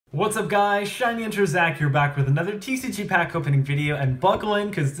What's up guys, shinyhunterzach here back with another TCG pack opening video, and buckle in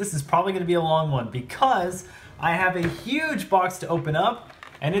because this is probably going to be a long one because I have a huge box to open up,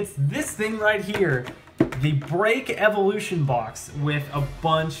 and it's this thing right here, the Break Evolution box with a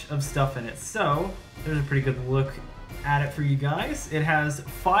bunch of stuff in it. So there's a pretty good look at it for you guys. It has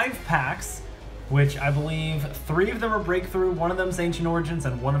 5 packs, which I believe 3 of them are Breakthrough, 1 of them is Ancient Origins,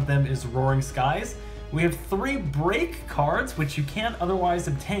 and 1 of them is Roaring Skies. We have 3 break cards, which you can't otherwise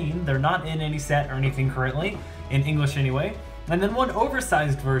obtain. They're not in any set or anything currently, in English anyway. And then 1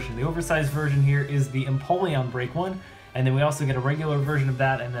 oversized version. The oversized version here is the Empoleon break one. And then we also get a regular version of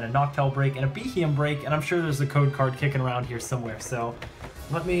that, and then a Noctowl break and a Behemoth break. And I'm sure there's a code card kicking around here somewhere. So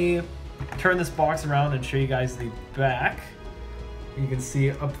let me turn this box around and show you guys the back. You can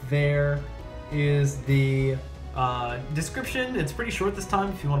see up there is the description. It's pretty short this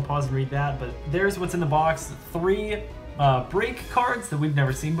time if you want to pause and read that, but there's what's in the box. 3 break cards that we've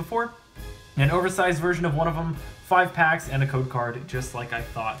never seen before, an oversized version of 1 of them, 5 packs, and a code card, just like I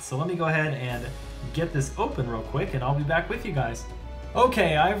thought. So let me go ahead and get this open real quick and I'll be back with you guys.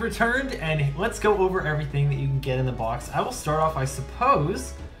 Okay, I've returned, and let's go over everything that you can get in the box. I will start off, I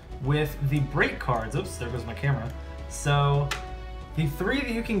suppose, with the break cards. Oops, there goes my camera. So the 3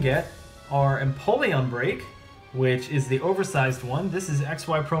 that you can get are Empoleon break, which is the oversized one. This is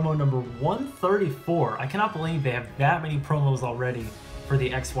XY promo number 134. I cannot believe they have that many promos already for the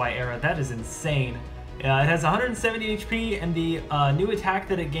XY era. That is insane. It has 170 HP, and the new attack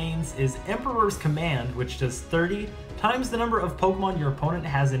that it gains is Emperor's Command, which does 30 times the number of Pokemon your opponent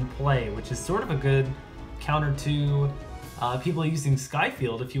has in play, which is sort of a good counter to people using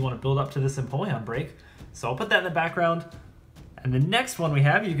Skyfield if you want to build up to this Empoleon break. So I'll put that in the background. And the next one we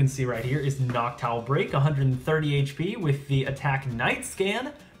have, you can see right here, is Noctowl break, 130 HP with the attack Night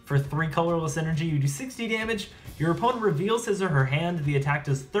Scan for 3 colorless energy. You do 60 damage. Your opponent reveals his or her hand. The attack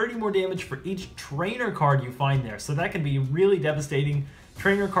does 30 more damage for each trainer card you find there. So that can be really devastating.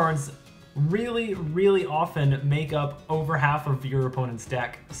 Trainer cards really often make up over half of your opponent's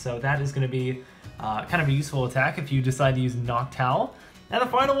deck. So that is going to be kind of a useful attack if you decide to use Noctowl. And the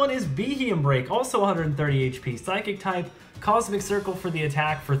final one is Behemoth break, also 130 HP, Psychic type, Cosmic Circle for the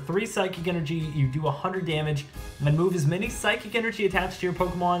attack. For 3 Psychic Energy, you do 100 damage, and move as many Psychic Energy attached to your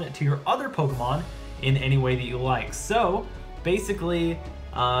Pokemon to your other Pokemon in any way that you like. So, basically,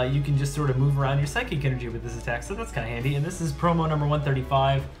 you can just sort of move around your Psychic Energy with this attack, so that's kind of handy. And this is promo number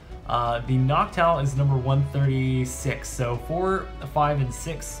 135. The Noctowl is number 136, so 4, 5, and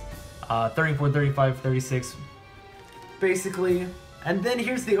 6, 34, 35, 36, basically. And then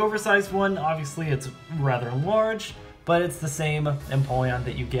here's the oversized one. Obviously, it's rather large, but it's the same Empoleon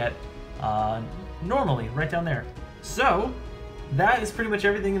that you get normally, right down there. So that is pretty much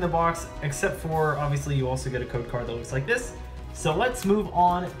everything in the box, except for, obviously, you also get a code card that looks like this. So let's move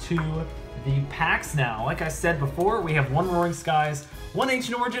on to the packs now. Like I said before, we have 1 Roaring Skies, 1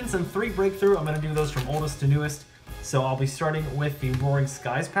 Ancient Origins, and 3 Breakthrough. I'm going to do those from oldest to newest. So I'll be starting with the Roaring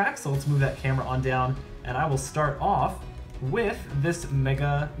Skies pack. So let's move that camera on down, and I will start off with this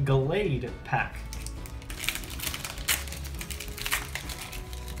Mega Gallade pack.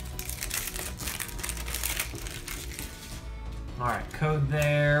 Alright, code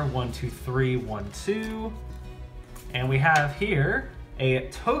there, 12312. And we have here a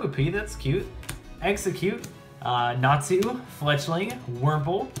Togepi, that's cute, Execute, Natsu, Fletchling,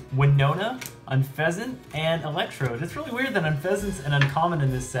 Wurmple, Winona, Unpheasant, and Electrode. It's really weird that Unpheasant's an uncommon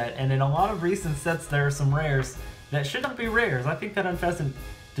in this set, and in a lot of recent sets there are some rares that should not be rares. I think that Unpheasant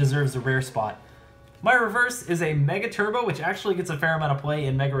deserves a rare spot. My reverse is a Mega Turbo, which actually gets a fair amount of play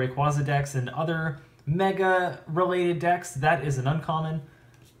in Mega Rayquaza decks and other Mega-related decks. That is an uncommon.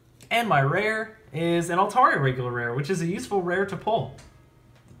 And my rare is an Altaria regular rare, which is a useful rare to pull.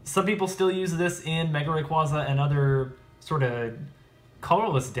 Some people still use this in Mega Rayquaza and other sort of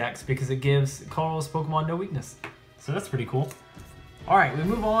colorless decks because it gives colorless Pokemon no weakness. So that's pretty cool. Alright, we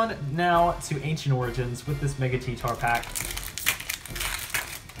move on now to Ancient Origins with this Mega T-Tar pack.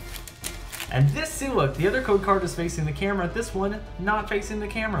 And this, see, look, the other code card is facing the camera. This one, not facing the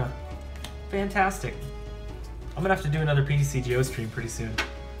camera. Fantastic. I'm gonna have to do another PTCGO stream pretty soon.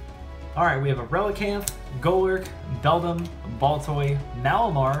 Alright, we have a Relicanth, Golurk, Beldum, Baltoy,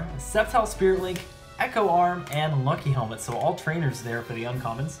 Malamar, Sceptile Spirit Link, Echo Arm, and Lucky Helmet. So all trainers there for the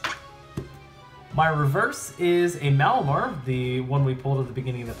uncommons. My reverse is a Malamar, the one we pulled at the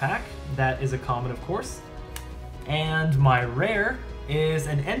beginning of the pack. That is a common, of course. And my rare is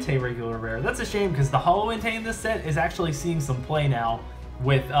an Entei regular rare. That's a shame because the Holo Entei in this set is actually seeing some play now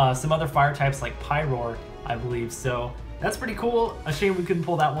with some other fire types like Pyroar, I believe. So that's pretty cool. A shame we couldn't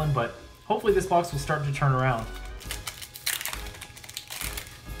pull that one, but hopefully this box will start to turn around.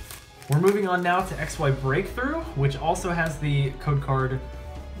 We're moving on now to XY Breakthrough, which also has the code card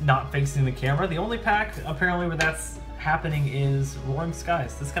not facing the camera. The only pack apparently where that's happening is Roaring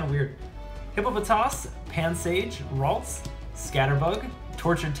Skies. That's kind of weird. Hippopotas, Pansage, Ralts, Scatterbug,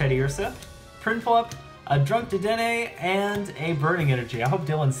 Tortured Teddiursa, Prinplup, a Drunk Dedenne, and a Burning Energy. I hope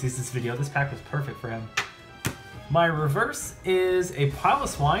Dylan sees this video. This pack was perfect for him. My reverse is a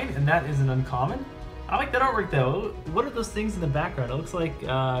Piloswine, and that is an uncommon. I like that artwork though. What are those things in the background? It looks like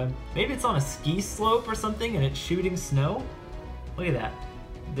maybe it's on a ski slope or something and it's shooting snow. Look at that.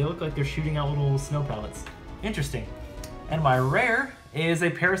 They look like they're shooting out little snow pellets. Interesting. And my rare is a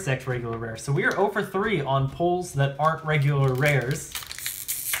Parasect regular rare. So we are 0 for 3 on pulls that aren't regular rares.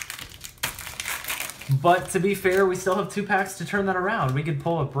 But to be fair, we still have 2 packs to turn that around. We could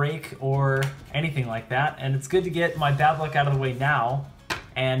pull a break or anything like that. And it's good to get my bad luck out of the way now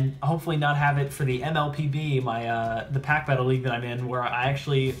and hopefully not have it for the MLPB, the pack battle league that I'm in, where I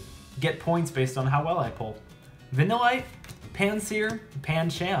actually get points based on how well I pull. Vanillite, Pansear,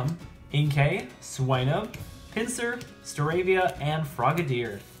 Pancham, Inkay, Swinub, Pinsir, Staravia, and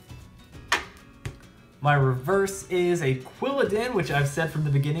Frogadier. My reverse is a Quilladin, which I've said from the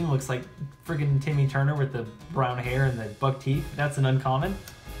beginning looks like friggin' Timmy Turner with the brown hair and the buck teeth. That's an uncommon.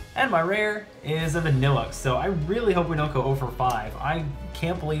 And my rare is a Vanillux, so I really hope we don't go 0 for 5. I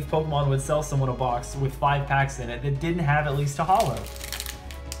can't believe Pokemon would sell someone a box with 5 packs in it that didn't have at least a holo.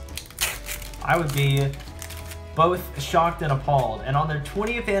 I would be both shocked and appalled, and on their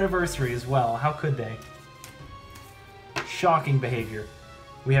 20th anniversary as well. How could they? Shocking behavior.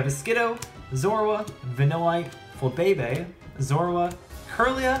 We have a Skiddo, Zorua, Vanillite, Flabebe, Zorua,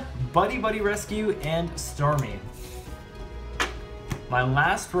 Kirlia, Buddy Buddy Rescue, and Starmie. My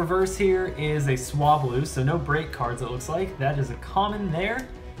last reverse here is a Swablu, so no break cards it looks like. That is a common there.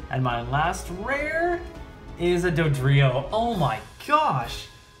 And my last rare is a Dodrio. Oh my gosh!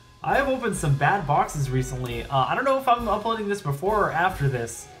 I have opened some bad boxes recently. I don't know if I'm uploading this before or after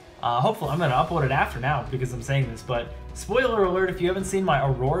this. Hopefully, I'm going to upload it after now because I'm saying this, but spoiler alert, if you haven't seen my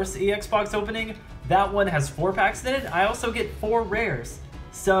Auroras EX box opening, that one has 4 packs in it. I also get 4 rares.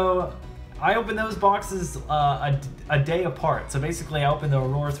 So I opened those boxes a day apart. So basically, I opened the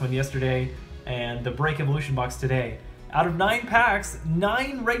Auroras one yesterday and the Break Evolution box today. Out of 9 packs,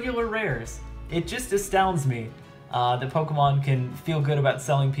 9 regular rares. It just astounds me that Pokemon can feel good about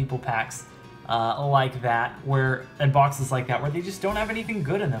selling people packs like that, and boxes like that, where they just don't have anything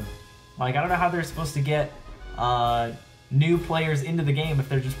good in them. Like, I don't know how they're supposed to get new players into the game if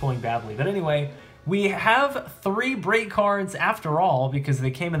they're just pulling badly. But anyway, we have 3 break cards after all because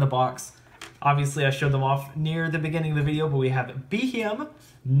they came in the box. Obviously, I showed them off near the beginning of the video, but we have Behem,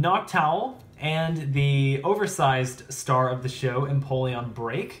 Noctowl, and the oversized star of the show, Empoleon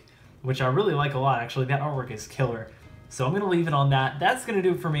Break, which I really like a lot. Actually, that artwork is killer. So I'm going to leave it on that. That's going to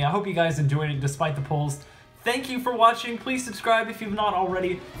do it for me. I hope you guys enjoyed it despite the pulls. Thank you for watching. Please subscribe if you've not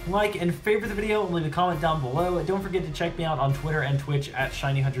already. Like and favorite the video and leave a comment down below. Don't forget to check me out on Twitter and Twitch at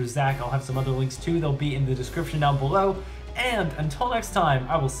shinyhunterzach. I'll have some other links too. They'll be in the description down below. And until next time,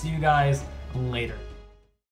 I will see you guys later.